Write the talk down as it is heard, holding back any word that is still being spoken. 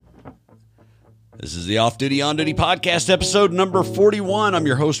This is the Off-Duty, On-Duty podcast, episode number 41. I'm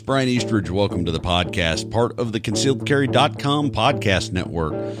your host, Brian Eastridge. Welcome to the podcast, part of the ConcealedCarry.com podcast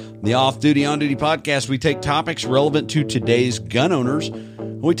network. The Off-Duty, On-Duty podcast, we take topics relevant to today's gun owners.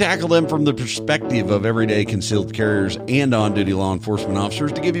 We tackle them from the perspective of everyday concealed carriers and on-duty law enforcement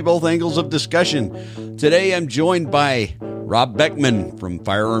officers to give you both angles of discussion. Today, I'm joined by Rob Beckman from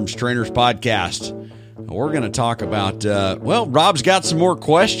Firearms Trainers Podcast. We're going to talk about, Rob's got some more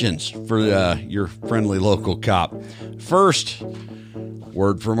questions for your friendly local cop. First,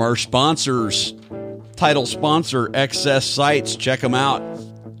 word from our sponsors. Title sponsor, Excess Sights. Check them out.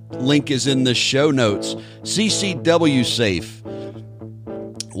 Link is in the show notes. CCW Safe.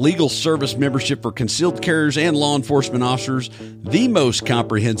 Legal service membership for concealed carriers and law enforcement officers. The most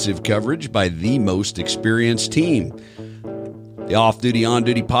comprehensive coverage by the most experienced team. The Off-Duty,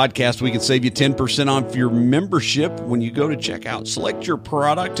 On-Duty podcast, we can save you 10% off your membership when you go to checkout. Select your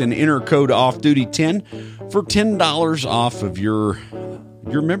product and enter code OFFDUTY10 for $10 off of your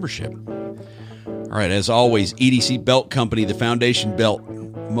membership. All right, as always, EDC Belt Company, the foundation belt,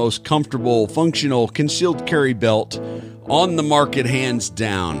 most comfortable, functional, concealed carry belt on the market, hands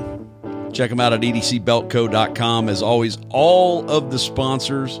down. Check them out at edcbeltco.com. As always, all of the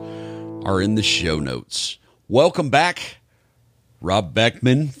sponsors are in the show notes. Welcome back. Rob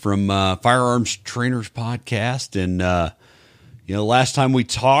Beckman from Firearms Trainers Podcast. And, last time we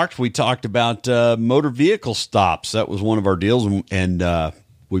talked about motor vehicle stops. That was one of our deals. And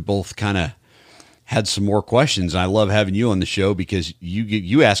we both kind of had some more questions. I love having you on the show because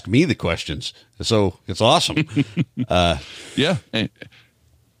you ask me the questions. So it's awesome. Yeah. And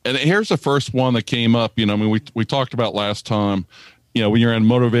here's the first one that came up. We talked about last time, when you're in a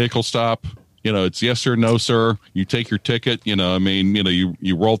motor vehicle stop, it's yes sir, no sir. You take your ticket. You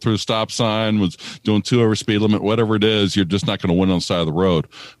roll through the stop sign, was doing 2 over speed limit, whatever it is. You're just not going to win on the side of the road.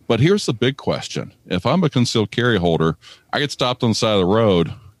 But here's the big question: if I'm a concealed carry holder, I get stopped on the side of the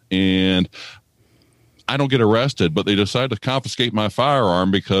road, and I don't get arrested, but they decide to confiscate my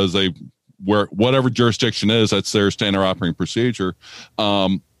firearm because whatever jurisdiction is, that's their standard operating procedure.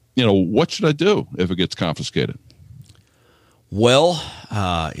 What should I do if it gets confiscated? Well,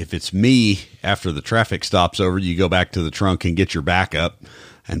 if it's me, after the traffic stop's over, you go back to the trunk and get your backup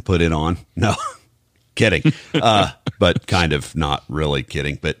and put it on. No, kidding. But kind of not really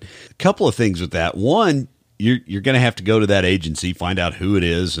kidding. But a couple of things with that. One, you're going to have to go to that agency, find out who it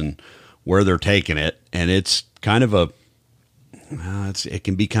is and where they're taking it. And it's kind of it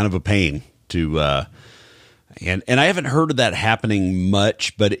can be kind of a pain to, and I haven't heard of that happening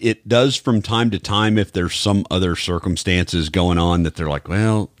much, but it does from time to time if there's some other circumstances going on that they're like,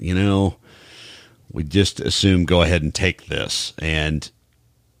 well, we just assume go ahead and take this. And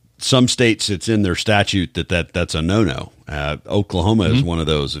some states, it's in their statute that's a no-no. Oklahoma is one of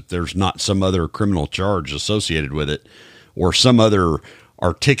those. If there's not some other criminal charge associated with it or some other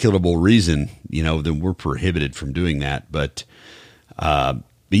articulable reason, then we're prohibited from doing that. But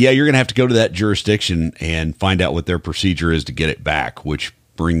yeah, you're going to have to go to that jurisdiction and find out what their procedure is to get it back, which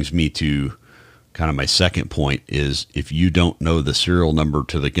brings me to kind of my second point is if you don't know the serial number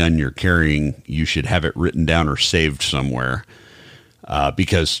to the gun you're carrying, you should have it written down or saved somewhere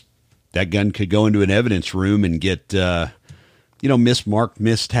because that gun could go into an evidence room and get, mismarked,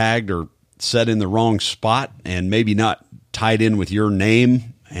 mistagged, or set in the wrong spot and maybe not tied in with your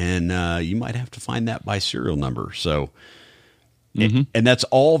name. And you might have to find that by serial number. So, and that's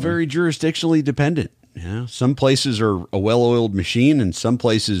all very jurisdictionally dependent. Some places are a well-oiled machine, and some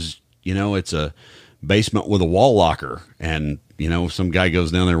places, it's a basement with a wall locker, and some guy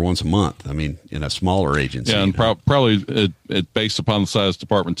goes down there once a month. I mean, in a smaller agency. Yeah, and probably it based upon the size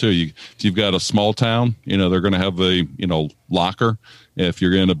department too. If you've got a small town, they're going to have the locker. If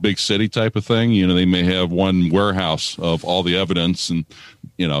you're in a big city type of thing, they may have one warehouse of all the evidence, and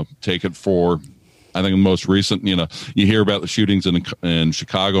take it for. I think the most recent, you hear about the shootings in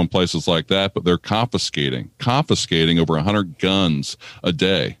Chicago and places like that, but they're confiscating over 100 guns a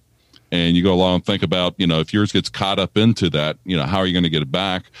day. And you go along and think about, if yours gets caught up into that, how are you going to get it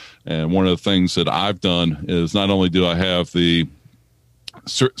back? And one of the things that I've done is not only do I have the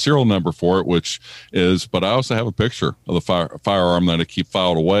serial number for it, but I also have a picture of the firearm that I keep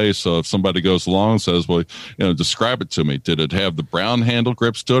filed away. So if somebody goes along and says, well, describe it to me. Did it have the brown handle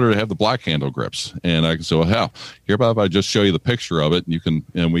grips to it, or did it have the black handle grips? And I can say, well, hell, here about if I just show you the picture of it,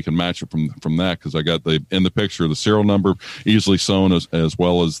 and we can match it from that. Cause I got in the picture, the serial number easily sewn as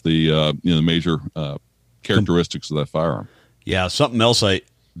well as the major, characteristics of that firearm. Yeah. Something else like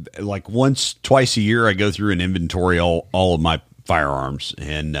twice a year, I go through and inventory all of my firearms,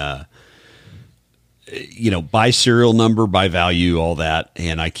 and by serial number, by value, all that.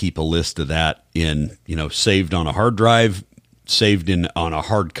 And I keep a list of that in, saved on a hard drive, saved on a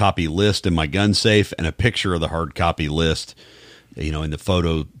hard copy list in my gun safe, and a picture of the hard copy list, in the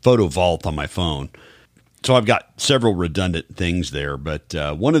photo vault on my phone. So I've got several redundant things there, but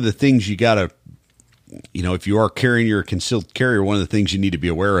one of the things you got to, if you are carrying your concealed carrier, one of the things you need to be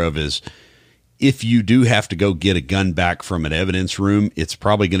aware of is if you do have to go get a gun back from an evidence room, it's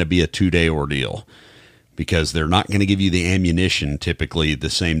probably going to be a 2-day ordeal because they're not going to give you the ammunition typically the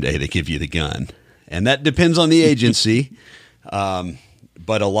same day they give you the gun. And that depends on the agency.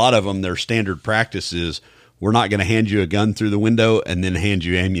 But a lot of them, their standard practice is we're not going to hand you a gun through the window and then hand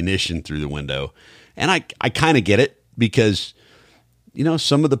you ammunition through the window. And I kind of get it because,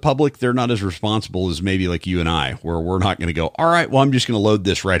 some of the public, they're not as responsible as maybe like you and I, where we're not going to go, all right, well, I'm just going to load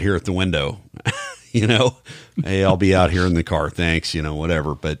this right here at the window. Hey, I'll be out here in the car. Thanks,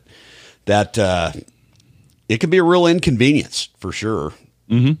 whatever. But that, it can be a real inconvenience for sure.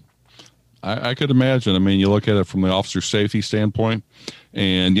 Mm-hmm. I could imagine. I mean, you look at it from the officer safety standpoint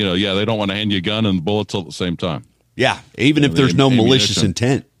and, they don't want to hand you a gun and bullets at the same time. Yeah. Even if there's no malicious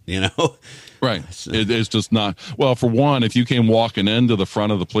intent, Right. It's just not. Well, for one, if you came walking into the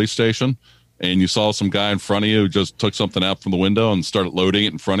front of the police station and you saw some guy in front of you who just took something out from the window and started loading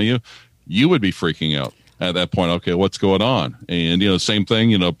it in front of you, you would be freaking out at that point. Okay, what's going on? And, same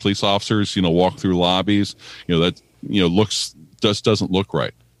thing, police officers, walk through lobbies, that, just doesn't look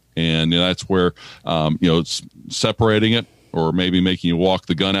right. And that's where, it's separating it or maybe making you walk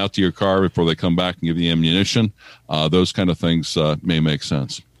the gun out to your car before they come back and give you ammunition. Those kind of things may make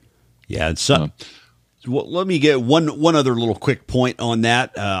sense. Yeah. Well, let me get one other little quick point on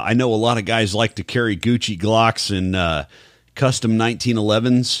that. I know a lot of guys like to carry Gucci Glocks and custom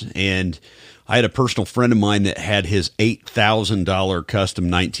 1911s. And I had a personal friend of mine that had his $8,000 custom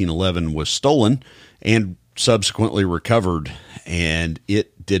 1911 was stolen and subsequently recovered. And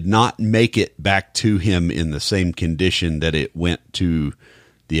it did not make it back to him in the same condition that it went to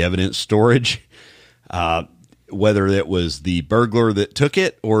the evidence storage. Whether it was the burglar that took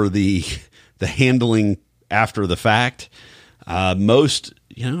it or the handling after the fact, most,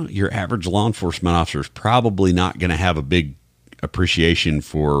 your average law enforcement officer is probably not going to have a big appreciation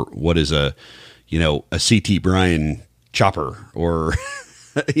for what is a C.T. Bryan chopper or,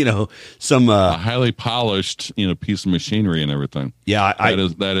 some a highly polished, piece of machinery and everything. Yeah,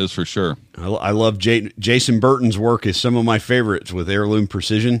 that is for sure. I love Jason Burton's work is some of my favorites with Heirloom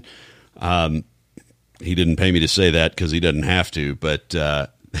Precision. He didn't pay me to say that because he doesn't have to, but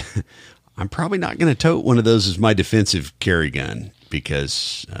I'm probably not going to tote one of those as my defensive carry gun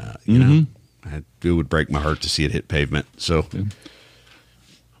because, it would break my heart to see it hit pavement. So, yeah.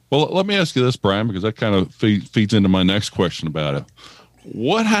 Well, let me ask you this, Brian, because that kind of feeds into my next question about it.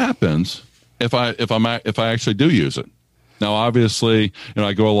 What happens if I actually do use it? Now, obviously,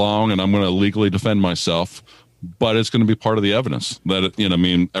 I go along and I'm going to legally defend myself. But it's going to be part of the evidence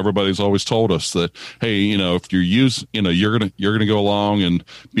that, everybody's always told us that, hey, if you're you're going to go along and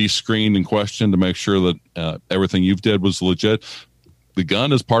be screened and questioned to make sure that everything you've did was legit. The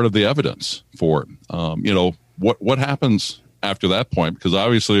gun is part of the evidence for it. What happens after that point? Because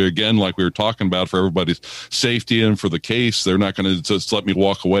obviously, again, like we were talking about, for everybody's safety and for the case, they're not going to just let me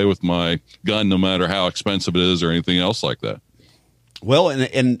walk away with my gun, no matter how expensive it is or anything else like that. Well,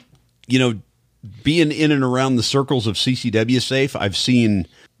 and being in and around the circles of CCW safe, I've seen,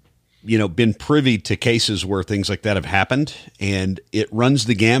 been privy to cases where things like that have happened, and it runs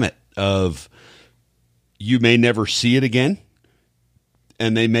the gamut of you may never see it again.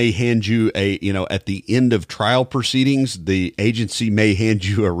 And they may hand you at the end of trial proceedings, the agency may hand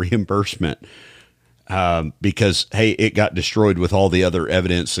you a reimbursement because, hey, it got destroyed with all the other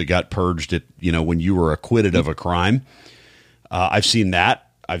evidence that got purged at, when you were acquitted of a crime. I've seen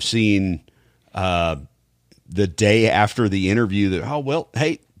that. I've seen the day after the interview that,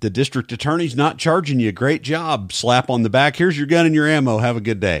 hey, the district attorney's not charging you. Great job. Slap on the back. Here's your gun and your ammo. Have a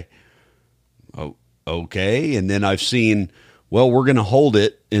good day. Oh, okay. And then I've seen, we're going to hold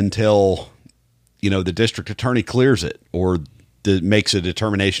it until, the district attorney clears it or makes a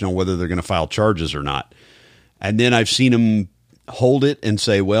determination on whether they're going to file charges or not. And then I've seen them hold it and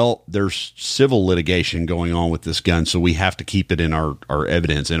say, there's civil litigation going on with this gun, so we have to keep it in our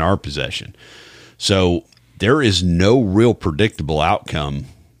evidence, in our possession. So there is no real predictable outcome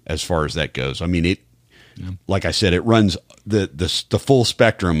as far as that goes. I mean, like I said, it runs the full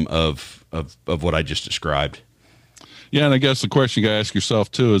spectrum of what I just described. Yeah, and I guess the question you got to ask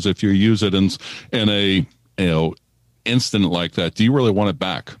yourself too is if you use it in a incident like that, do you really want it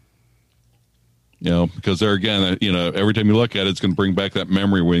back? because there again, every time you look at it, it's going to bring back that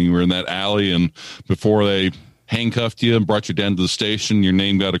memory when you were in that alley and before they handcuffed you and brought you down to the station, your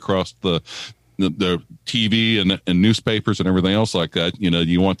name got across the TV and newspapers and everything else like that. Do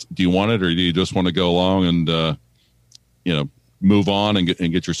you want it, or do you just want to go along and, move on and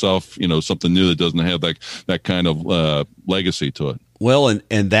get yourself, something new that doesn't have that kind of legacy to it? Well, and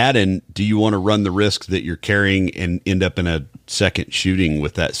do you want to run the risk that you're carrying and end up in a second shooting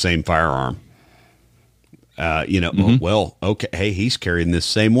with that same firearm? Well, okay, hey, he's carrying this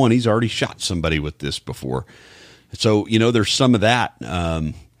same one. He's already shot somebody with this before. So, there's some of that.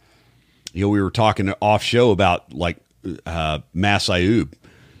 We were talking off show about like Mass Ayub,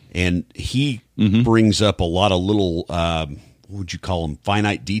 and he brings up a lot of little, what would you call them,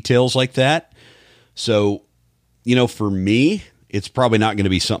 finite details like that. So, for me, it's probably not going to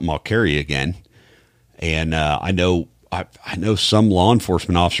be something I'll carry again. And I know some law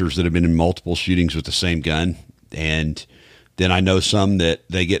enforcement officers that have been in multiple shootings with the same gun, and then I know some that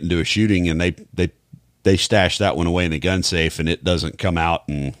they get into a shooting and they stash that one away in the gun safe, and it doesn't come out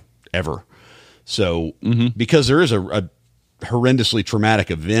and ever. So because there is a horrendously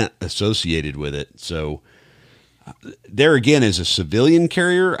traumatic event associated with it. So there again, as a civilian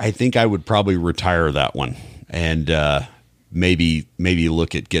carrier, I think I would probably retire that one and maybe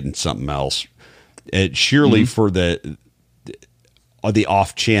look at getting something else. Surely for the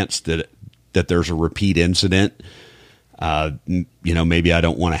off chance that there's a repeat incident, maybe I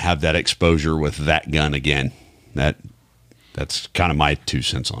don't want to have that exposure with that gun again. That's kind of my 2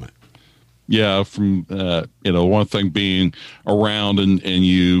 cents on it. Yeah. From, one thing being around and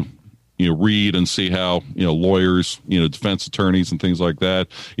you read and see how, lawyers, defense attorneys and things like that,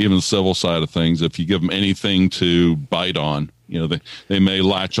 even the civil side of things, if you give them anything to bite on, they may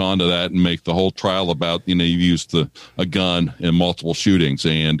latch onto that and make the whole trial about, you've used a gun in multiple shootings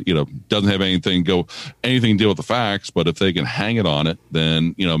and, doesn't have anything to deal with the facts. But if they can hang it on it,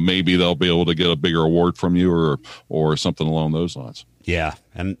 then, maybe they'll be able to get a bigger award from you or something along those lines. Yeah.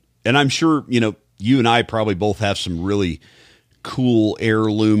 And I'm sure, you and I probably both have some really cool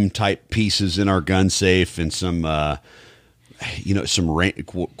heirloom type pieces in our gun safe and some, some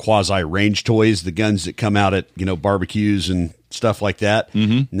quasi range toys, the guns that come out at, barbecues and stuff like that.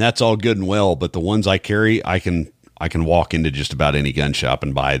 And that's all good and well. But the ones I carry, I can walk into just about any gun shop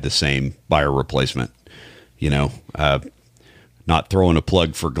and buy a replacement, not throwing a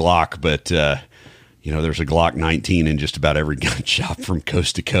plug for Glock, but, there's a Glock 19 in just about every gun shop from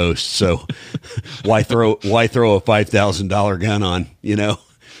coast to coast. So why throw a $5,000 gun on,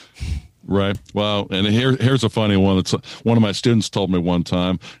 Right. Well, and here's a funny one. It's one of my students told me one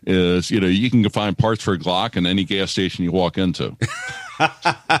time is, you can find parts for a Glock in any gas station you walk into.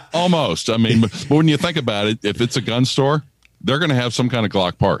 Almost. I mean, but when you think about it, if it's a gun store, they're going to have some kind of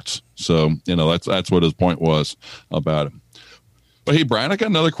Glock parts. So, that's what his point was about it. But hey, Brian, I got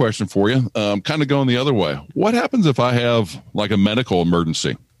another question for you. Kind of going the other way. What happens if I have like a medical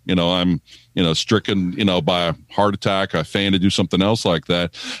emergency? I'm, stricken, by a heart attack. I faint to do something else like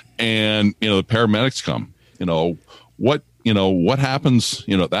that. And, the paramedics come, what happens,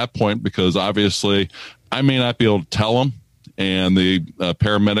 at that point, because obviously I may not be able to tell them and the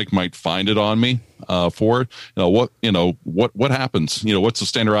paramedic might find it on me for it. What happens? What's the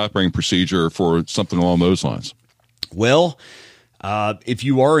standard operating procedure for something along those lines? Well, if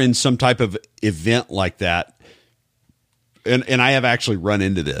you are in some type of event like that, and I have actually run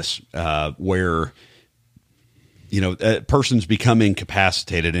into this where, a person's become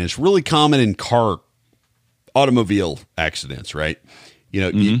incapacitated, and it's really common in automobile accidents, right?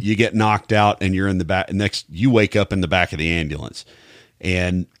 You get knocked out and you're in the back. You wake up in the back of the ambulance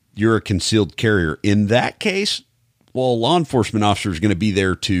and you're a concealed carrier. In that case, well, a law enforcement officer is going to be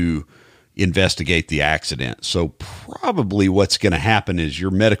there to investigate the accident. So probably what's going to happen is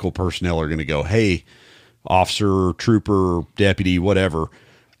your medical personnel are going to go, hey, officer, trooper, deputy, whatever,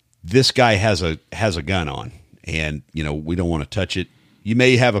 this guy has a gun on and, we don't want to touch it. You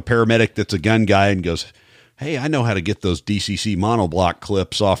may have a paramedic that's a gun guy and goes, hey, I know how to get those DCC monoblock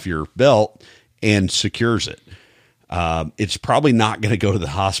clips off your belt, and secures it. It's probably not going to go to the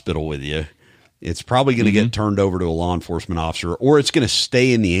hospital with you. It's probably going to get turned over to a law enforcement officer, or it's going to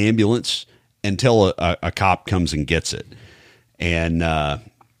stay in the ambulance until a cop comes and gets it. And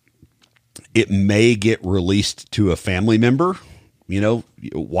it may get released to a family member.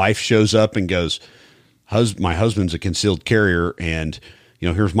 Wife shows up and goes, my husband's a concealed carrier, and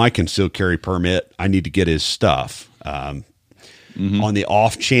here's my concealed carry permit. I need to get his stuff. On the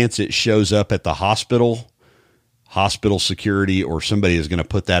off chance it shows up at the hospital security, or somebody is going to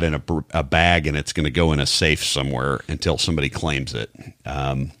put that in a bag and it's going to go in a safe somewhere until somebody claims it.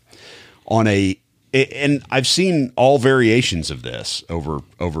 On a and I've seen all variations of this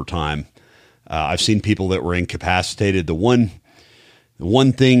over time. I've seen people that were incapacitated. The one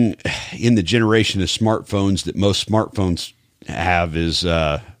thing in the generation of smartphones that most smartphones have is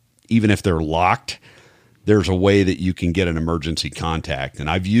even if they're locked, there's a way that you can get an emergency contact. And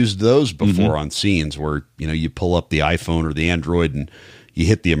I've used those before on scenes where, you pull up the iPhone or the Android and you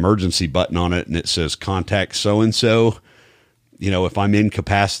hit the emergency button on it and it says contact so-and-so. If I'm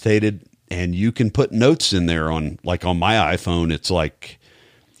incapacitated, and you can put notes in there on my iPhone, it's like,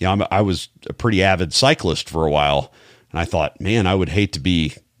 I was a pretty avid cyclist for a while. And I thought, man, I would hate to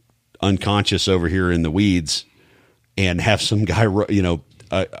be unconscious over here in the weeds and have some guy,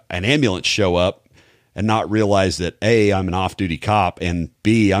 an ambulance show up and not realize that A, I'm an off-duty cop, and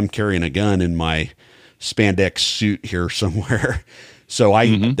B, I'm carrying a gun in my spandex suit here somewhere. So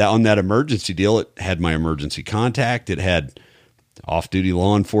on that emergency deal, it had my emergency contact. It had off-duty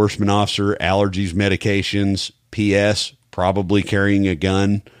law enforcement officer, allergies, medications, PS, probably carrying a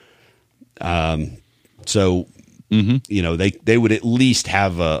gun. So, they would at least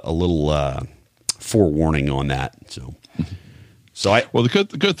have a little forewarning on that.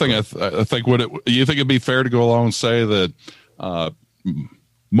 The good thing, I think, you think it'd be fair to go along and say that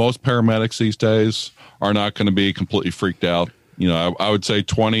most paramedics these days are not going to be completely freaked out. I would say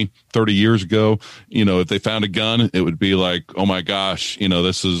 20, 30 years ago, if they found a gun, it would be like, oh my gosh,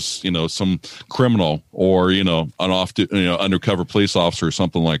 this is, some criminal or, an undercover police officer or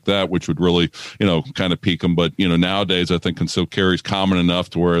something like that, which would really, kind of pique them. But, nowadays I think concealed carry is common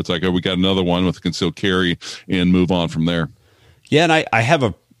enough to where it's like, oh, we got another one with concealed carry and move on from there. Yeah. And I have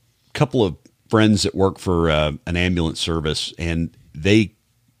a couple of friends that work for an ambulance service, and they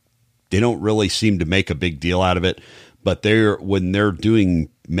don't really seem to make a big deal out of it. But when they're doing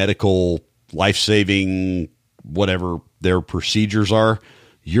medical, life-saving, whatever their procedures are,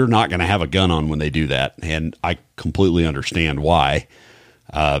 you're not going to have a gun on when they do that. And I completely understand why.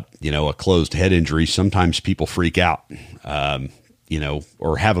 A closed head injury, sometimes people freak out,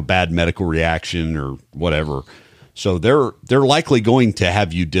 or have a bad medical reaction or whatever. So they're likely going to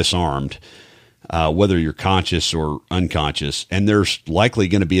have you disarmed, whether you're conscious or unconscious, and there's likely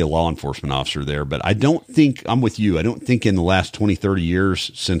going to be a law enforcement officer there. But I don't think, I'm with you, I don't think in the last 20, 30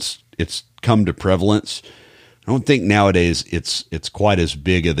 years since it's come to prevalence, I don't think nowadays it's quite as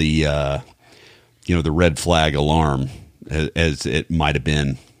big of the, the red flag alarm as it might have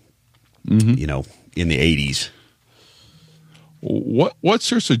been, in the 80s. What's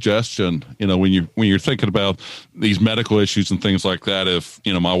your suggestion, when you're thinking about these medical issues and things like that? If,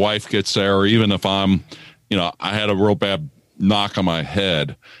 my wife gets there, or even if I'm, I had a real bad knock on my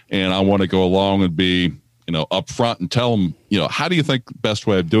head and I want to go along and be, up front and tell them, how do you think the best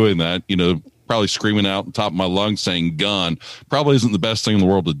way of doing that? Probably screaming out on top of my lungs saying gun probably isn't the best thing in the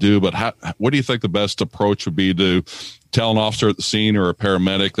world to do, but what do you think the best approach would be to tell an officer at the scene or a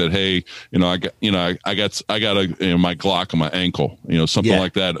paramedic that, hey, I got my Glock on my ankle, something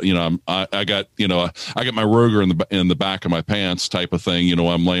like that. I got my Ruger in the back of my pants type of thing.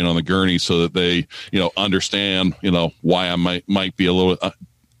 I'm laying on the gurney so that they, understand, why I might be a little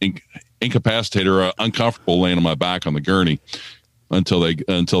incapacitated or uncomfortable laying on my back on the gurney until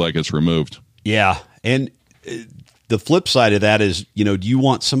that gets removed. Yeah. And the flip side of that is, do you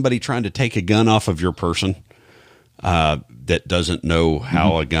want somebody trying to take a gun off of your person that doesn't know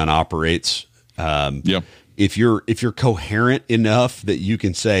how a gun operates? If you're coherent enough that you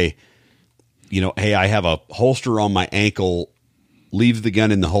can say, hey, I have a holster on my ankle, leave the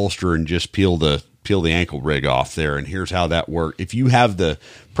gun in the holster and just peel the ankle rig off there, and here's how that works. If you have the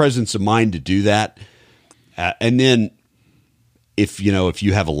presence of mind to do that, and then if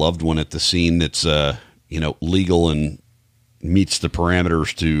you have a loved one at the scene that's legal and meets the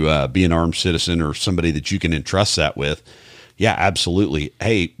parameters to be an armed citizen or somebody that you can entrust that with, yeah, absolutely.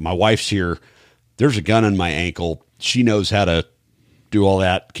 Hey, my wife's here. There's a gun on my ankle. She knows how to do all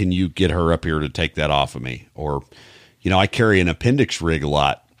that. Can you get her up here to take that off of me? Or, I carry an appendix rig a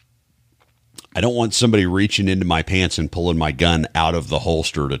lot. I don't want somebody reaching into my pants and pulling my gun out of the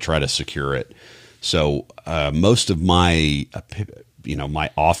holster to try to secure it. So most of my, my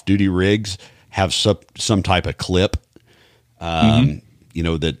off-duty rigs have some type of clip,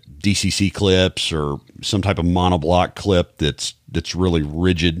 that DCC clips or some type of monoblock clip that's really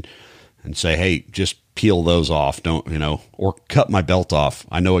rigid, and say, hey, just peel those off. Don't, or cut my belt off.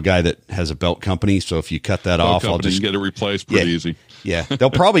 I know a guy that has a belt company, so if you cut that off, I'll just get it replaced pretty easy. Yeah, they'll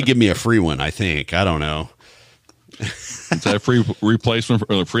probably give me a free one, I think. I don't know. Is that a free replacement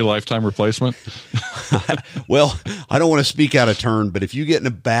or a free lifetime replacement? Well, I don't want to speak out of turn, but if you get in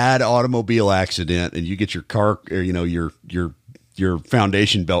a bad automobile accident and you get your car or your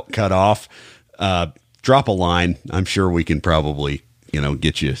foundation belt cut off, drop a line. I'm sure we can probably,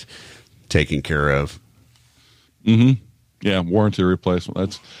 get you taken care of. Mm-hmm. Yeah, warranty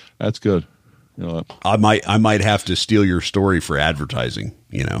replacement. That's good. I might have to steal your story for advertising.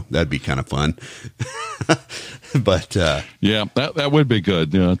 That'd be kind of fun. But yeah, that would be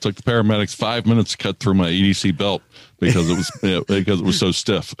good. It took the paramedics 5 minutes to cut through my EDC belt because it was so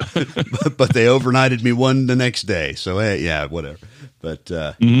stiff. but they overnighted me one the next day. So hey, yeah, whatever. But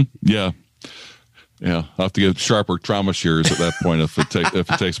yeah. Yeah, I'll have to get sharper trauma shears at that point if it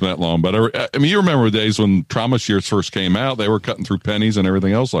takes me that long. But I mean, you remember the days when trauma shears first came out; they were cutting through pennies and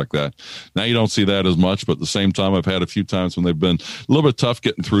everything else like that. Now you don't see that as much, but at the same time, I've had a few times when they've been a little bit tough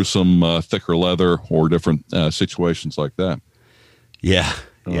getting through some thicker leather or different situations like that. Yeah,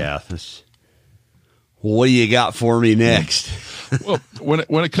 yeah. What do you got for me next? Well,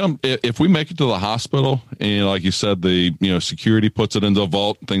 when it comes, if we make it to the hospital, and like you said, the security puts it into a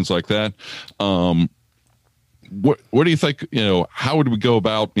vault, things like that. What do you think? How would we go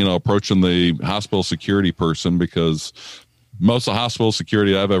about approaching the hospital security person? Because most of the hospital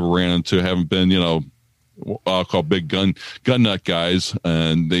security I've ever ran into haven't been I'll call big gun nut guys,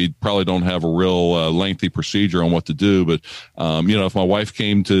 and they probably don't have a real lengthy procedure on what to do. But if my wife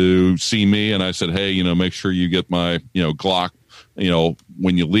came to see me and I said, hey, make sure you get my Glock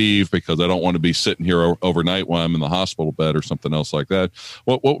when you leave, because I don't want to be sitting here overnight while I'm in the hospital bed or something else like that.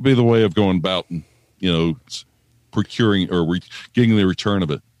 What would be the way of going about, procuring or getting the return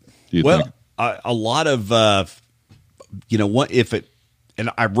of it? Do you think? A lot of, what if it, and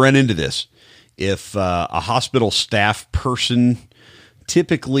I've run into this, if a hospital staff person,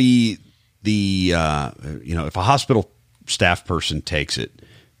 typically if a hospital staff person takes it,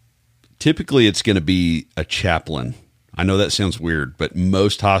 typically it's going to be a chaplain. I know that sounds weird, but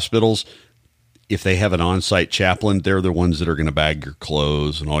most hospitals, if they have an on-site chaplain, they're the ones that are going to bag your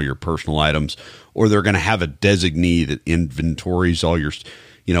clothes and all your personal items, or they're going to have a designee that inventories all your,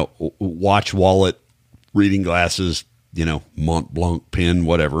 watch, wallet, reading glasses, Mont Blanc pen,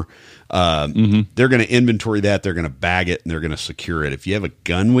 whatever. They're going to inventory that. They're going to bag it and they're going to secure it. If you have a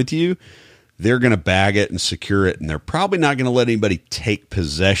gun with you, they're going to bag it and secure it, and they're probably not going to let anybody take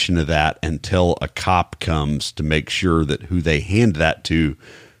possession of that until a cop comes to make sure that who they hand that to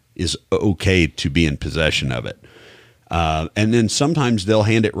is okay to be in possession of it. And then sometimes they'll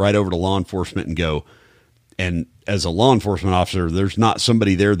hand it right over to law enforcement and go, and as a law enforcement officer, there's not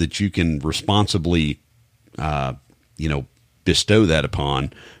somebody there that you can responsibly, bestow that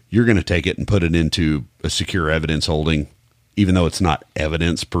upon. You're going to take it and put it into a secure evidence holding, even though it's not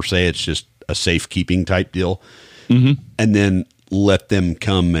evidence per se, it's just a safekeeping type deal. And then let them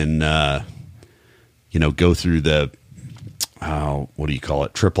come and, go through the, what do you call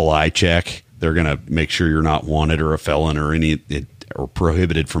it? Triple I check. They're going to make sure you're not wanted or a felon or or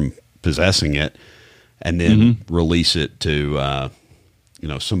prohibited from possessing it, and then release it to,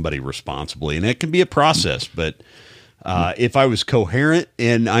 somebody responsibly. And it can be a process, but, if I was coherent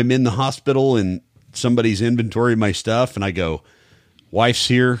and I'm in the hospital and somebody's inventory my stuff and I go, wife's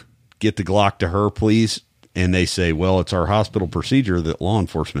here, get the Glock to her, please. And they say, well, it's our hospital procedure that law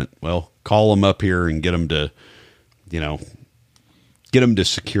enforcement, well, call them up here and get them to,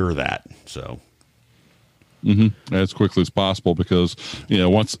 secure that. So. As quickly as possible, because,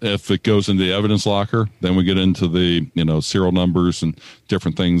 if it goes into the evidence locker, then we get into the, serial numbers and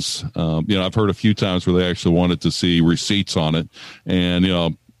different things. I've heard a few times where they actually wanted to see receipts on it.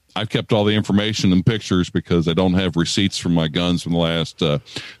 And, I've kept all the information and pictures because I don't have receipts from my guns from the last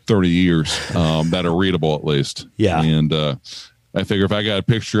 30 years that are readable, at least. Yeah. And I figure if I got a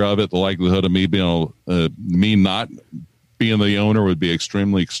picture of it, the likelihood of me me not being the owner would be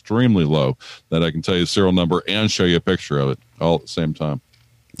extremely, extremely low. That I can tell you the serial number and show you a picture of it all at the same time.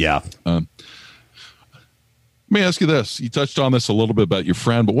 Yeah. Let me ask you this. You touched on this a little bit about your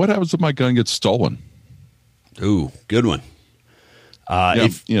friend, but what happens if my gun gets stolen? Ooh, good one.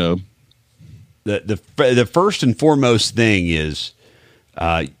 The first and foremost thing is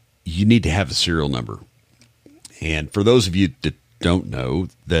you need to have a serial number. And for those of you that don't know,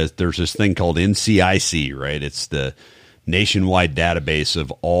 there's this thing called NCIC, right? It's the nationwide database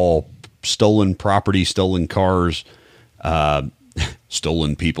of all stolen property, stolen cars,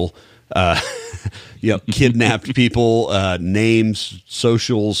 stolen people, kidnapped people, names,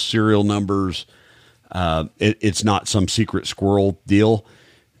 socials, serial numbers. It's not some secret squirrel deal.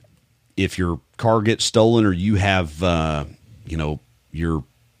 If your car gets stolen or you have, your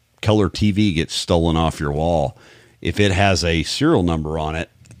color TV gets stolen off your wall, if it has a serial number on it,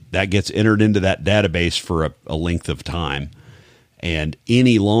 that gets entered into that database for a length of time. And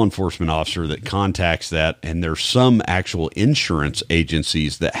any law enforcement officer that contacts that, and there's some actual insurance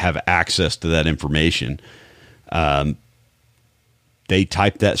agencies that have access to that information, they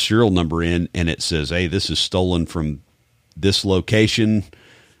type that serial number in and it says, hey, this is stolen from this location.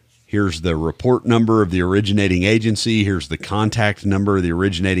 Here's the report number of the originating agency. Here's the contact number of the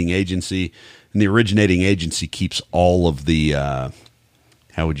originating agency. And the originating agency keeps all of the,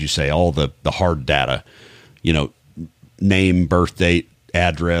 how would you say, all the hard data, name, birth date,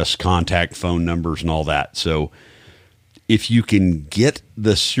 address, contact phone numbers, and all that. So if you can get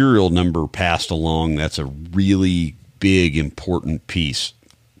the serial number passed along, that's a really big, important piece.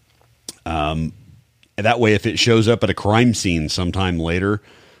 And that way, if it shows up at a crime scene sometime later,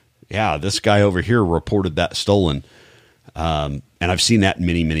 yeah, this guy over here reported that stolen. And I've seen that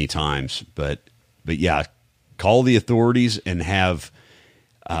many, many times. But yeah, call the authorities and have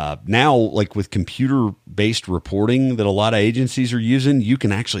now, like with computer-based reporting that a lot of agencies are using, you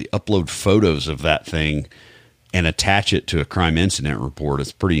can actually upload photos of that thing and attach it to a crime incident report.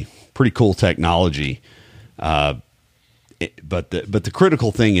 It's pretty cool technology. But the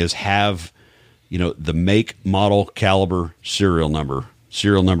critical thing is have, the make, model, caliber, serial number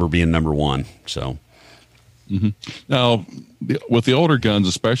being number one. So now with the older guns,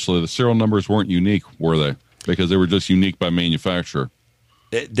 especially, the serial numbers weren't unique, were they? Because they were just unique by manufacturer.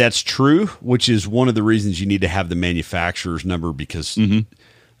 That's true, which is one of the reasons you need to have the manufacturer's number, because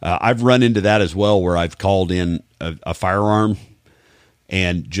I've run into that as well, where I've called in a firearm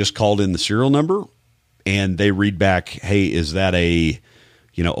and just called in the serial number, and they read back, hey, is that a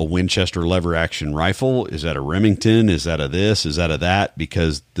Winchester lever action rifle? Is that a Remington? Is that a this? Is that a that?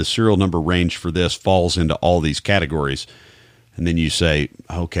 Because the serial number range for this falls into all these categories. And then you say,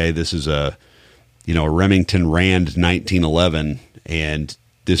 okay, this is a Remington Rand 1911, and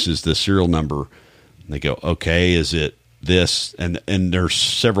this is the serial number. And they go, okay, is it this? And there's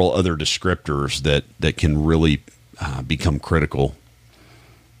several other descriptors that can really become critical.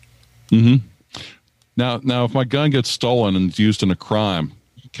 Mm-hmm. Now, if my gun gets stolen and it's used in a crime,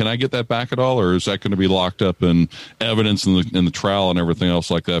 can I get that back at all, or is that going to be locked up in evidence in the trial and everything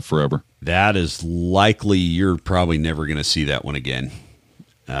else like that forever? That is likely. You're probably never going to see that one again.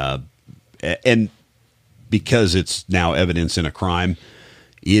 And because it's now evidence in a crime,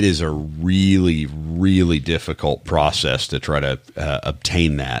 it is a really, really difficult process to try to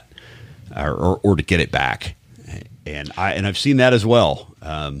obtain that or to get it back. And I've seen that as well.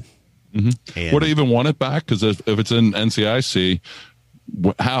 And would I even want it back? Because if it's in NCIC,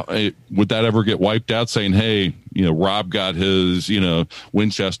 how would that ever get wiped out? Saying, hey, Rob got his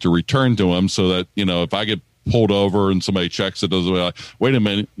Winchester returned to him, so that if I get pulled over and somebody checks it, does like, wait a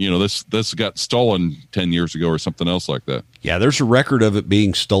minute, this got stolen 10 years ago or something else like that. Yeah, there's a record of it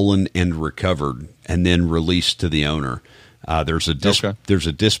being stolen and recovered and then released to the owner. There's a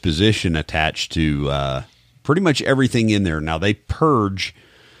disposition attached to pretty much everything in there. Now they purge.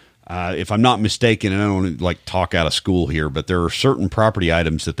 If I'm not mistaken, and I don't want to talk out of school here, but there are certain property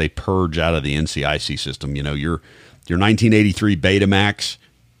items that they purge out of the NCIC system. Your 1983 Betamax,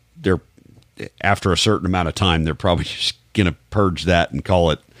 they're after a certain amount of time, they're probably just going to purge that and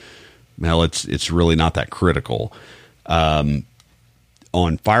call it, well, it's really not that critical. On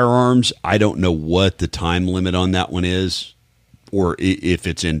firearms, I don't know what the time limit on that one is, or if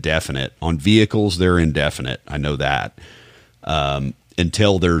it's indefinite. On vehicles, they're indefinite. I know that.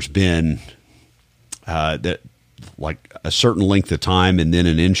 Until there's been that like a certain length of time, and then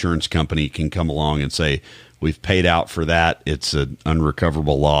an insurance company can come along and say, we've paid out for that. It's an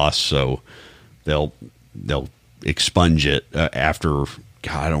unrecoverable loss. So they'll expunge it after,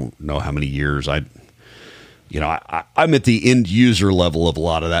 I don't know how many years. I'm at the end user level of a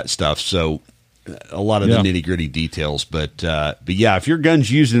lot of that stuff. So a lot of the nitty gritty details, but yeah, if your gun's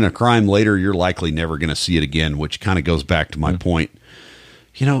used in a crime later, you're likely never going to see it again, which kind of goes back to my point.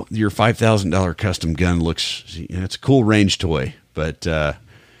 Your $5,000 custom gun looks, it's a cool range toy, but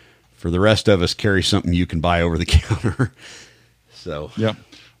for the rest of us, carry something you can buy over the counter. So, yeah,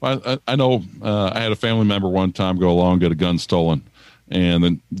 well, I know I had a family member one time go along and get a gun stolen. And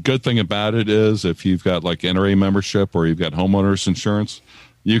the good thing about it is if you've got like NRA membership or you've got homeowners insurance,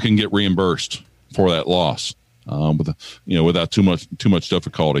 you can get reimbursed for that loss. Without too much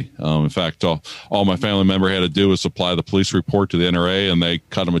difficulty. In fact, all my family member had to do was supply the police report to the NRA, and they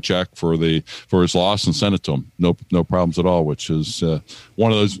cut him a check for his loss and sent it to him. No problems at all. Which is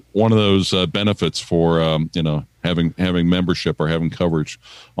one of those benefits for having membership or having coverage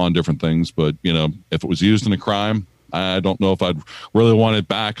on different things. But if it was used in a crime, I don't know if I'd really want it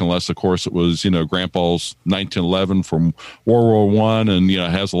back, unless, of course, it was Grandpa's 1911 from World War I, and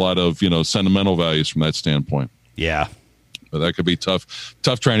has a lot of sentimental values from that standpoint. Yeah, But that could be tough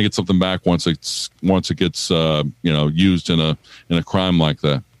trying to get something back once it gets used in a crime like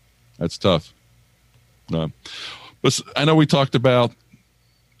that. That's tough. But I know we talked about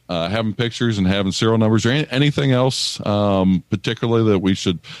having pictures and having serial numbers. Or anything else particularly that we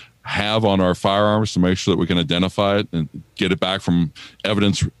should have on our firearms to make sure that we can identify it and get it back from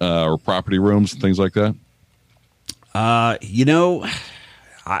evidence or property rooms and things like that?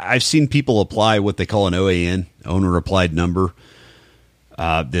 I've seen people apply what they call an OAN, owner applied number.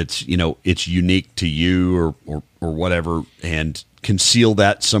 That's, it's unique to you or whatever, and conceal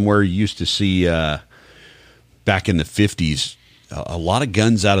that somewhere. You used to see back in the 50s, a lot of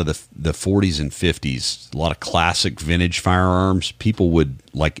guns out of the 40s and 50s, a lot of classic vintage firearms. People would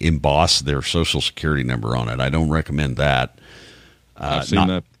like emboss their social security number on it. I don't recommend that. I've seen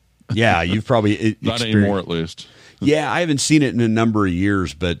that. Yeah, you've probably not anymore, at least. Yeah, I haven't seen it in a number of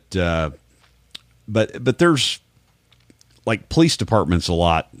years, but there's like police departments a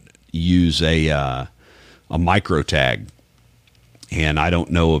lot use a micro tag, and I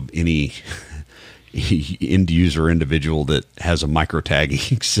don't know of any end user individual that has a micro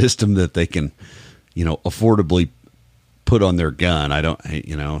tagging system that they can, affordably put on their gun. I don't,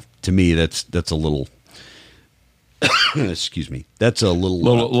 to me, that's a little, excuse me, that's a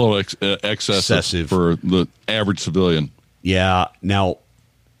little excessive for the average civilian. Yeah. Now,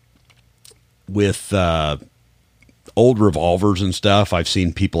 with old revolvers and stuff, I've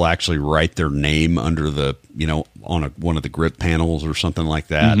seen people actually write their name under the, on one of the grip panels or something like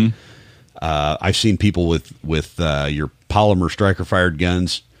that. Mm-hmm. I've seen people with your polymer striker fired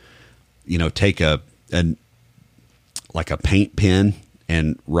guns, take a paint pen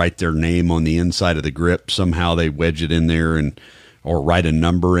and write their name on the inside of the grip. Somehow they wedge it in there or write a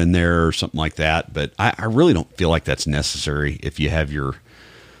number in there or something like that. But I really don't feel like that's necessary if you have your,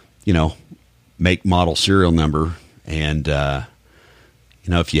 make, model, serial number. And,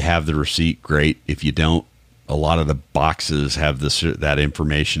 if you have the receipt, great. If you don't, a lot of the boxes have that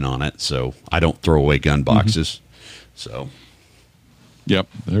information on it. So I don't throw away gun boxes. Mm-hmm. So. Yep.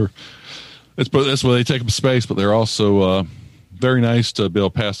 That's why they take up space, but they're also, very nice to be able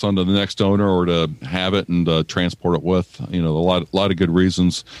to pass on to the next owner or to have it and transport it with. A lot of good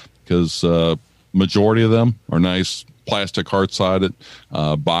reasons, because majority of them are nice plastic hard-sided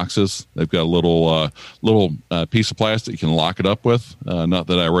boxes. They've got a little piece of plastic you can lock it up with. Not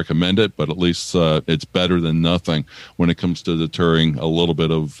that I recommend it, but at least it's better than nothing when it comes to deterring a little bit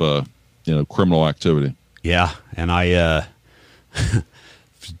of criminal activity. Yeah, and I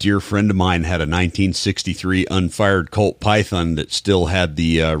dear friend of mine had a 1963 unfired Colt Python that still had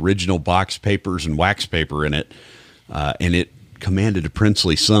the original box papers and wax paper in it, and it commanded a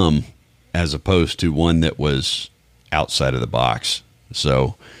princely sum as opposed to one that was outside of the box.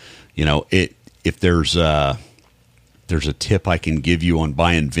 So, if there's a tip I can give you on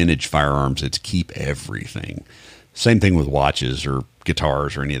buying vintage firearms, it's keep everything. Same thing with watches or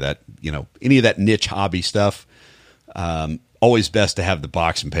guitars or any of that niche hobby stuff. Always best to have the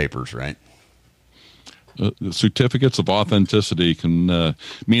box and papers, right? The certificates of authenticity can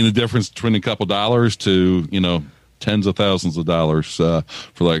mean the difference between a couple dollars to, tens of thousands of dollars for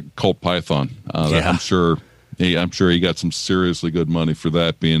like Colt Python. Yeah. I'm sure he got some seriously good money for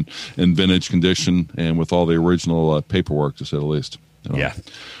that, being in vintage condition and with all the original paperwork, to say the least. Yeah.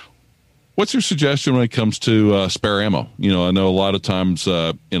 What's your suggestion when it comes to spare ammo? I know a lot of times,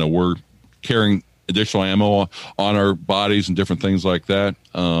 we're carrying additional ammo on our bodies and different things like that.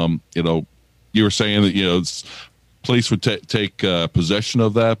 You were saying that, police would take possession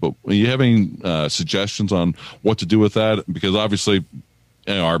of that, but are you having suggestions on what to do with that? Because obviously,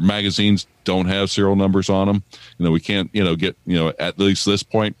 our magazines don't have serial numbers on them. We can't, get, at least this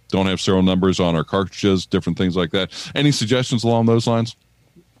point, don't have serial numbers on our cartridges, different things like that. Any suggestions along those lines?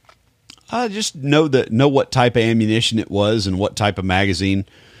 Just know what type of ammunition it was and what type of magazine.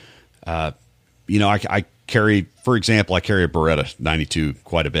 I carry, for example, I carry a Beretta 92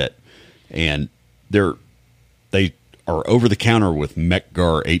 quite a bit, and they are over the counter with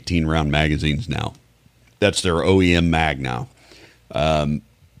Mech-Gar 18 round magazines now. That's their OEM mag now.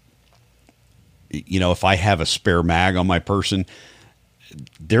 If I have a spare mag on my person,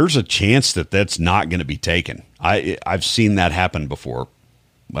 there's a chance that that's not going to be taken. I've seen that happen before.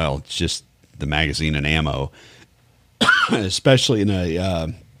 Well, it's just the magazine and ammo, especially in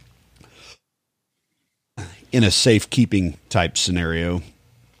a safekeeping type scenario.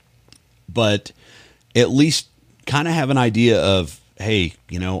 But at least kind of have an idea of, hey,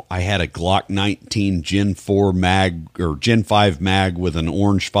 I had a Glock 19 Gen 4 mag or Gen 5 mag with an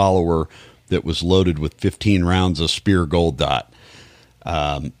orange follower that was loaded with 15 rounds of Spear Gold Dot.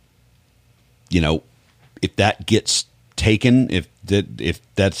 If that gets taken, if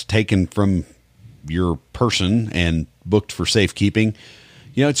that's taken from your person and booked for safekeeping,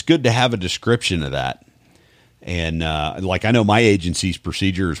 it's good to have a description of that. And like I know my agency's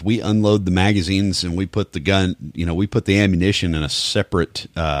procedures, we unload the magazines and we put the gun, we put the ammunition in a separate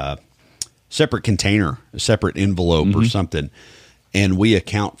container, a separate envelope or something. And we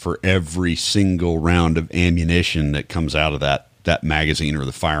account for every single round of ammunition that comes out of that magazine or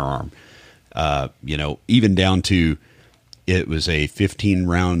the firearm. Even down to, it was a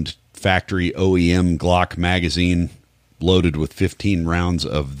 15-round factory OEM Glock magazine loaded with 15 rounds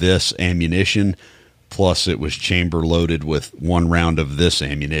of this ammunition, plus it was chamber loaded with 1 round of this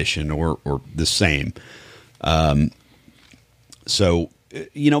ammunition or the same. So,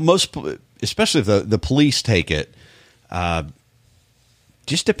 most, especially if the police take it,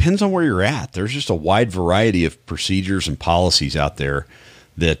 just depends on where you're at. There's just a wide variety of procedures and policies out there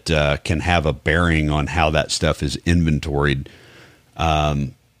that can have a bearing on how that stuff is inventoried.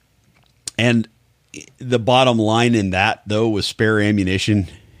 And the bottom line in that, though, was spare ammunition.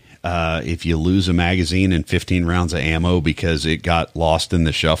 If you lose a magazine and 15 rounds of ammo because it got lost in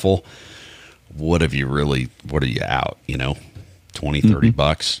the shuffle, what are you out? 20, 30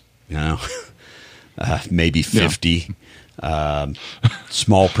 bucks, maybe 50. Yeah.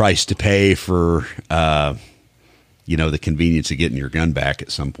 Small price to pay for, the convenience of getting your gun back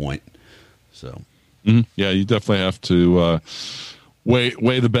at some point. So, yeah, you definitely have to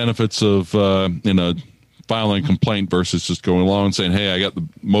weigh the benefits of filing a complaint versus just going along and saying, "Hey, I got the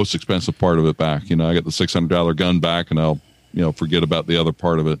most expensive part of it back. I got the $600 gun back, and I'll forget about the other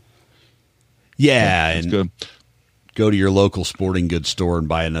part of it." Yeah, so, and good. Go to your local sporting goods store and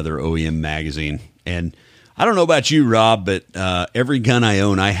buy another OEM magazine. And I don't know about you, Rob, but every gun I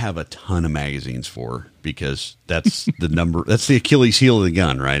own, I have a ton of magazines for, because that's the number. That's the Achilles heel of the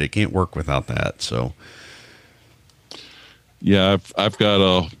gun, right? It can't work without that. So, yeah, I've got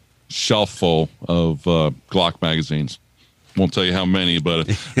a shelf full of Glock magazines. Won't tell you how many, but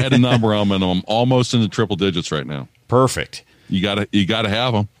I had a number of them, and I'm almost in the triple digits right now. Perfect. You gotta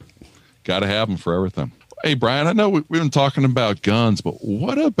have them. Got to have them for everything. Hey, Brian, I know we've been talking about guns, but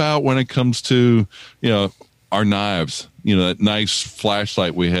what about when it comes to, our knives, that nice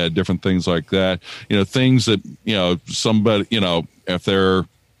flashlight we had, different things like that, things that, somebody, if they're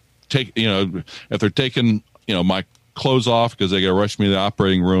taking, my clothes off because they got to rush me to the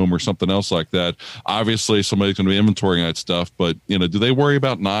operating room or something else like that. Obviously, somebody's going to be inventorying that stuff, but do they worry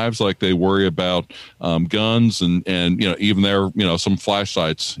about knives like they worry about guns and even their some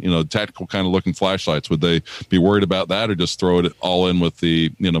flashlights, tactical kind of looking flashlights? Would they be worried about that, or just throw it all in with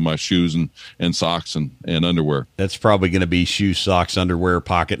the my shoes and socks and underwear? That's probably going to be shoes, socks, underwear,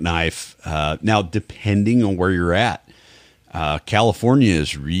 pocket knife. Now, depending on where you're at, California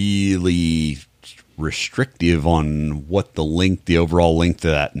is really restrictive on what the overall length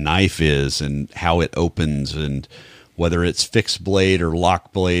of that knife is and how it opens, and whether it's fixed blade or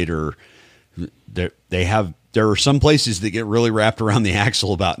lock blade, or there are some places that get really wrapped around the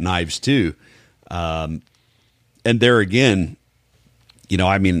axle about knives too. And there again,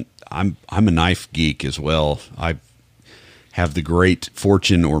 I'm a knife geek as well. I have the great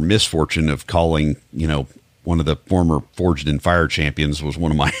fortune or misfortune of calling, one of the former Forged in Fire champions was one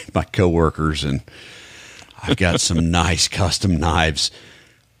of my coworkers, and I've got some nice custom knives,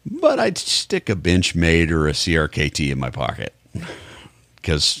 but I'd stick a Benchmade or a CRKT in my pocket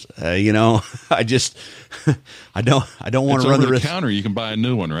because I don't want to run the risk. Counter, you can buy a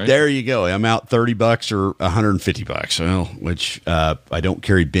new one, right? There you go. I'm out $30 or $150. Well, which I don't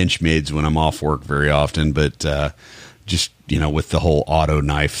carry Benchmades when I'm off work very often, but just with the whole auto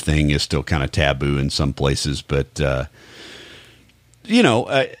knife thing is still kind of taboo in some places, but you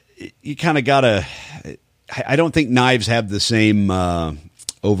kind of gotta. I don't think knives have the same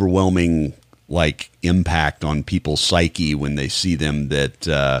overwhelming impact on people's psyche when they see them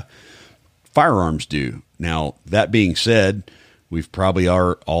that firearms do. Now, that being said, we've probably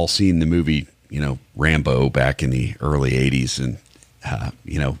all seen the movie, Rambo back in the early 80s. And,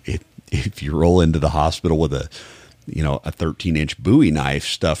 if you roll into the hospital with a 13-inch Bowie knife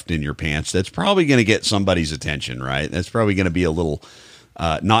stuffed in your pants, that's probably going to get somebody's attention, right? That's probably going to be a little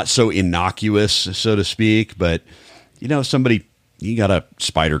not so innocuous, so to speak, but somebody, you got a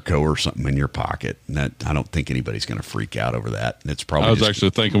Spyderco or something in your pocket, and that, I don't think anybody's going to freak out over that. It's probably. I was actually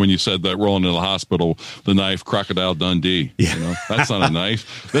thinking when you said that, rolling into the hospital, the knife Crocodile Dundee. Yeah. That's not a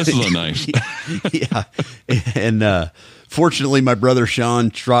knife. This is a knife. Yeah, and fortunately, my brother Sean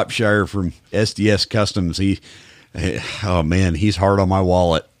Shropshire from SDS Customs, he's hard on my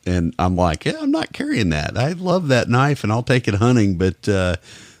wallet. And I'm like, yeah, I'm not carrying that. I love that knife and I'll take it hunting. But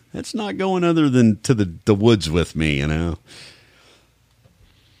it's not going other than to the woods with me, you know?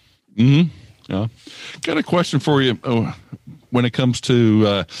 Yeah. Got a question for you. When it comes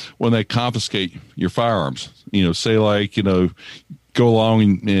to when they confiscate your firearms, say like, go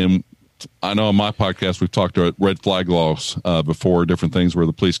along and I know on my podcast, we've talked about red flag laws before, different things where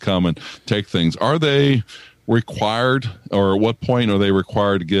the police come and take things. Are they required, or at what point are they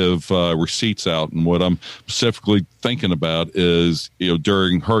required to give receipts out? And what I'm specifically thinking about is,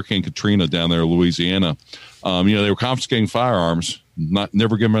 during Hurricane Katrina down there in Louisiana, they were confiscating firearms,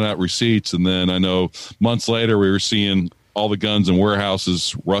 never giving out receipts. And then I know months later we were seeing all the guns in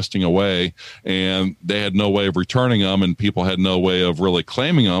warehouses rusting away, and they had no way of returning them, and people had no way of really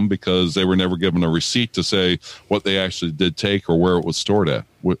claiming them because they were never given a receipt to say what they actually did take or where it was stored at.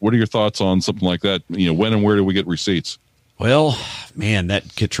 What are your thoughts on something like that? When and where do we get receipts? Well, man,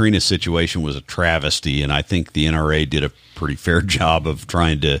 that Katrina situation was a travesty, and I think the NRA did a pretty fair job of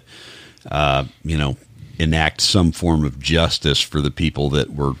trying to, enact some form of justice for the people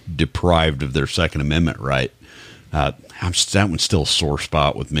that were deprived of their Second Amendment right. That one's still a sore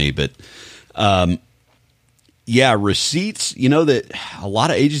spot with me, but receipts, that a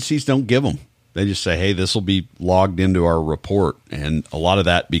lot of agencies don't give them. They just say, hey, this will be logged into our report. And a lot of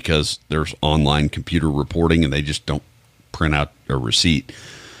that because there's online computer reporting and they just don't print out a receipt.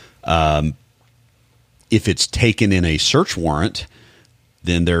 If it's taken in a search warrant,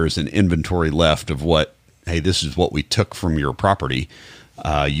 then there's an inventory left of what, hey, this is what we took from your property.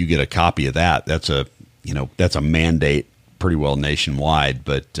 You get a copy of that. That's a mandate pretty well nationwide,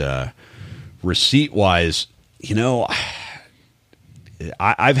 but receipt wise,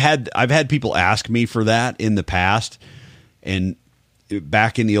 I've had people ask me for that in the past, and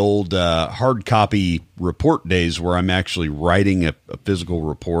back in the old hard copy report days where I'm actually writing a physical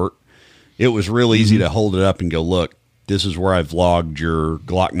report, it was real easy to hold it up and go, look, this is where I've logged your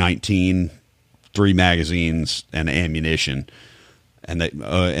Glock 19, 3 magazines and ammunition. And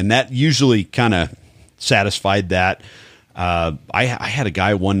that usually kind of satisfied that. I had a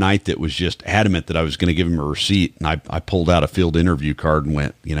guy one night that was just adamant that I was going to give him a receipt, and I pulled out a field interview card and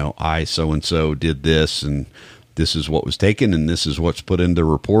went, I so-and-so did this, and this is what was taken, and this is what's put in the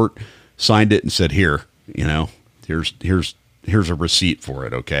report, signed it and said, here's a receipt for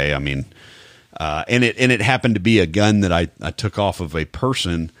it. Okay. I mean, and it happened to be a gun that I took off of a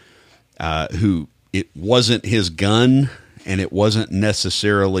person, who it wasn't his gun, and it wasn't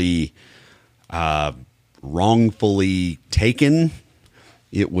necessarily, wrongfully taken.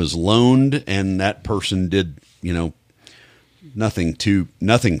 It was loaned, and that person did,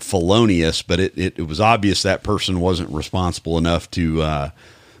 nothing felonious, but it was obvious that person wasn't responsible enough to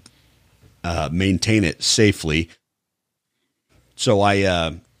maintain it safely. So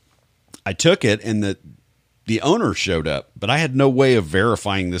I took it, and the owner showed up, but I had no way of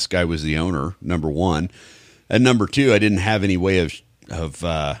verifying this guy was the owner, number one. And number two, I didn't have any way of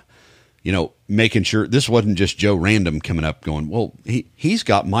making sure this wasn't just Joe Random coming up going, well, he's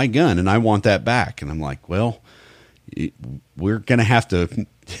got my gun and I want that back. And I'm like, well, we're going to have to,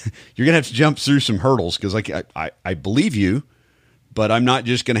 you're going to have to jump through some hurdles. Cause I believe you, but I'm not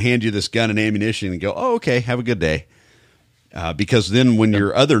just going to hand you this gun and ammunition and go, oh, okay, have a good day. Because then when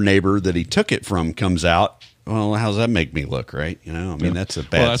your other neighbor that he took it from comes out, well, how's that make me look? Right. That's a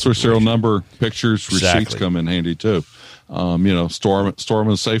bad, well, that's where serial number, pictures, Exactly. receipts come in handy too. Store them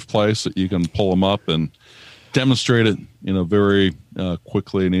in a safe place that you can pull them up and demonstrate it, very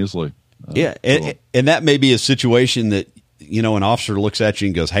quickly and easily. And that may be a situation that, an officer looks at you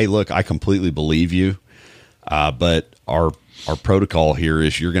and goes, hey, look, I completely believe you. But our protocol here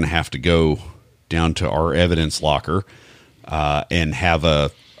is you're going to have to go down to our evidence locker and have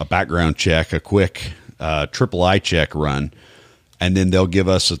a background check, a quick triple I check run, and then they'll give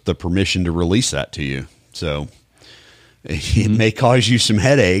us the permission to release that to you. So it may cause you some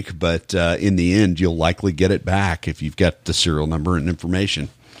headache, but in the end, you'll likely get it back if you've got the serial number and information.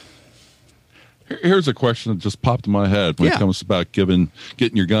 Here's a question that just popped in my head when it comes about getting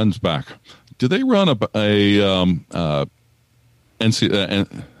your guns back. Do they run the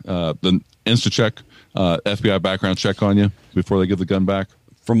InstaCheck, FBI background check on you before they give the gun back?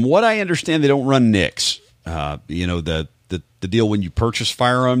 From what I understand, they don't run NICS. The deal when you purchase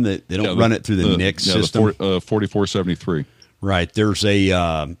firearm, that they don't run it through the NICS system. 4473. Right. There's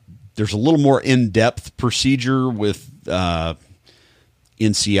a little more in-depth procedure with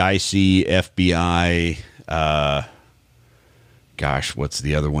NCIC, FBI. What's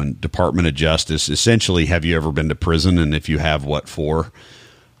the other one? Department of Justice. Essentially, have you ever been to prison? And if you have, what for?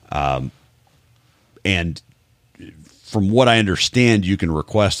 And from what I understand, you can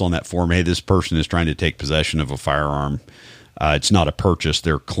request on that form, hey, this person is trying to take possession of a firearm. It's not a purchase.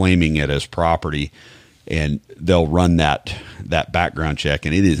 They're claiming it as property, and they'll run that background check,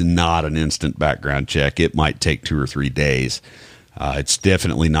 and it is not an instant background check. It might take 2 or 3 days. It's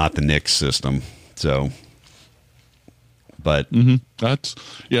definitely not the NICS system. So, but that's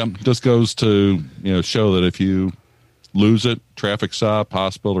just goes to show that if you lose it, traffic stop,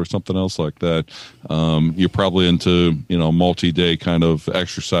 hospital, or something else like that, you're probably into multi-day kind of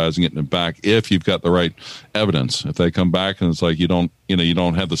exercise and getting it back if you've got the right evidence. If they come back and it's like you don't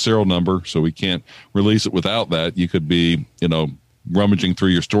have the serial number, so we can't release it without that, you could be rummaging through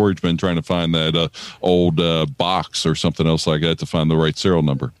your storage bin trying to find that old box or something else like that to find the right serial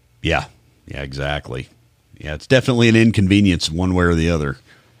number. Yeah, exactly. Yeah, it's definitely an inconvenience one way or the other.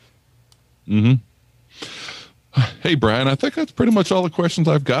 Hey, Brian, I think that's pretty much all the questions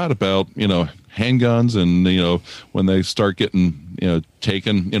I've got about, handguns and, when they start getting,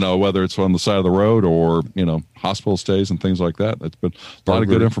 taken, whether it's on the side of the road or, hospital stays and things like that. That's been a lot of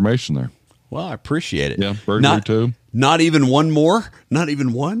good information there. Well, I appreciate it. Yeah, burglary too. Not even one more? Not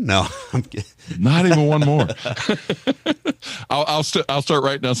even one? No, I'm kidding. Not even one more. I'll start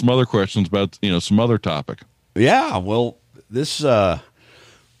writing down some other questions about, some other topic. Yeah, well, this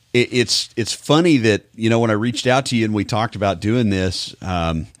it's funny that when I reached out to you and we talked about doing this,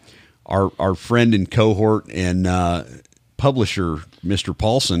 our friend and cohort and publisher Mr.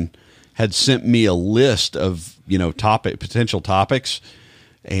 Paulson had sent me a list of potential topics,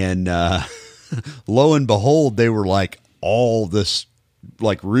 and lo and behold, they were all this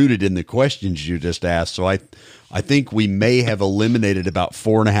rooted in the questions you just asked. So I think we may have eliminated about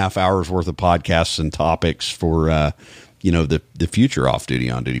 4.5 hours worth of podcasts and topics for the future Off Duty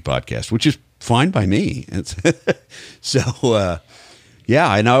On Duty podcast, which is fine by me. So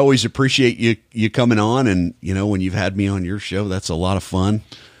yeah, and I always appreciate you coming on, and when you've had me on your show, that's a lot of fun.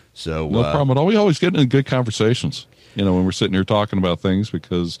 So no problem at all. We always get in good conversations, when we're sitting here talking about things,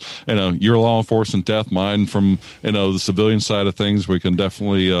 because your law enforcement death, mine from the civilian side of things. We can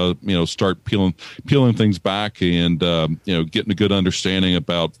definitely start peeling things back and getting a good understanding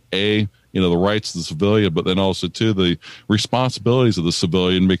about the rights of the civilian, but then also too the responsibilities of the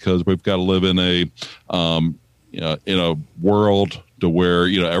civilian, because we've got to live in a world to where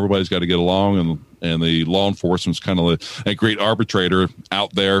everybody's got to get along, and the law enforcement's kind of a great arbitrator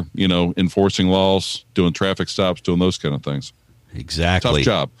out there, enforcing laws, doing traffic stops, doing those kind of things. Exactly. Tough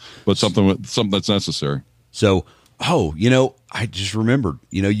job, but something that's necessary. So, I just remembered,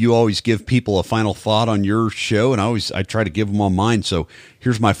 you always give people a final thought on your show, and I try to give them on mine. So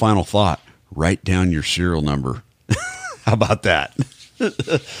here's my final thought: write down your serial number. How about that? And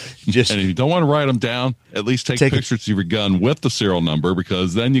if you don't want to write them down, at least take pictures of your gun with the serial number,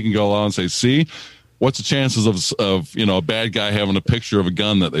 because then you can go along and say, see, what's the chances of a bad guy having a picture of a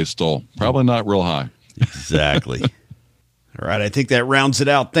gun that they stole? Probably not real high. Exactly. All right, I think that rounds it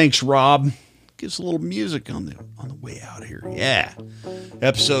out. Thanks, Rob. Give us a little music on the way out here. Yeah.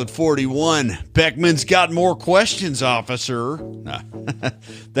 Episode 41. Beckman's got more questions, officer.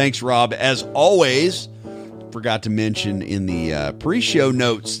 Thanks, Rob. As always, forgot to mention in the pre-show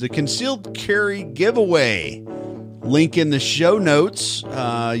notes, the concealed carry giveaway. Link in the show notes.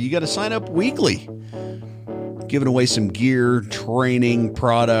 You got to sign up weekly. Giving away some gear, training,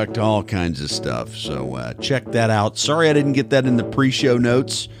 product, all kinds of stuff. So check that out. Sorry I didn't get that in the pre-show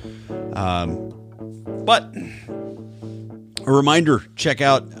notes. But a reminder, check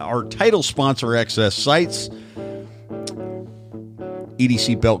out our title sponsor, Excess Sights,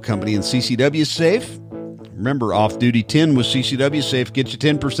 EDC Belt Company, and CCW Safe. Remember, Off Duty 10 with CCW Safe gets you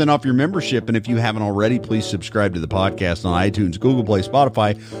 10% off your membership. And if you haven't already, please subscribe to the podcast on iTunes, Google Play,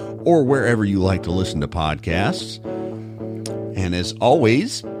 Spotify, or wherever you like to listen to podcasts. And as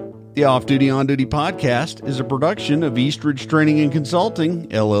always, the Off Duty On Duty podcast is a production of Eastridge Training and Consulting,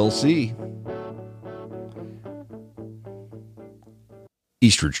 LLC.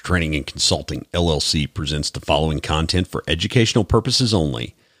 Eastridge Training and Consulting, LLC presents the following content for educational purposes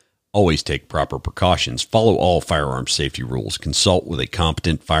only. Always take proper precautions, follow all firearms safety rules, consult with a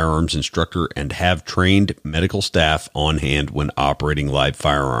competent firearms instructor, and have trained medical staff on hand when operating live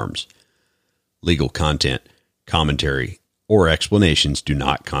firearms. Legal content, commentary, or explanations do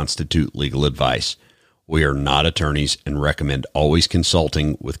not constitute legal advice. We are not attorneys and recommend always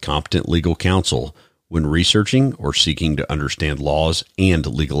consulting with competent legal counsel when researching or seeking to understand laws and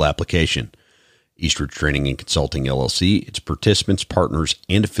legal application. Eastridge Training and Consulting, LLC, its participants, partners,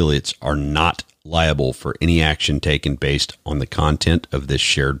 and affiliates are not liable for any action taken based on the content of this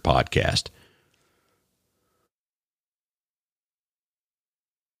shared podcast.